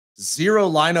zero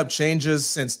lineup changes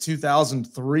since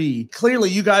 2003. Clearly,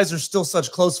 you guys are still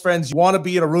such close friends. You want to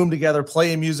be in a room together,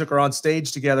 playing music or on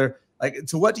stage together. Like,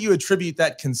 to what do you attribute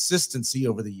that consistency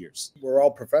over the years? We're all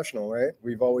professional, right?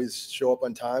 We've always show up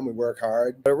on time. We work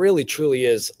hard. It really truly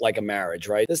is like a marriage,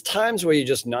 right? There's times where you're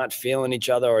just not feeling each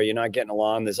other or you're not getting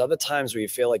along. There's other times where you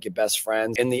feel like you're best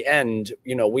friends. In the end,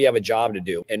 you know, we have a job to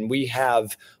do, and we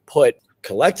have put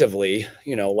collectively,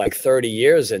 you know, like 30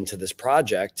 years into this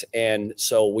project. And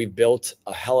so we've built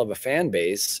a hell of a fan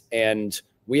base, and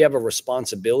we have a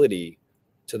responsibility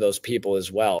to those people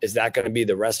as well. Is that going to be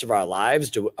the rest of our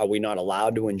lives? Are we not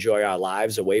allowed to enjoy our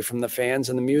lives away from the fans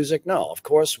and the music? No, of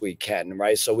course we can,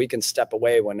 right? So we can step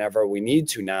away whenever we need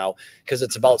to now, because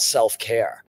it's about self-care.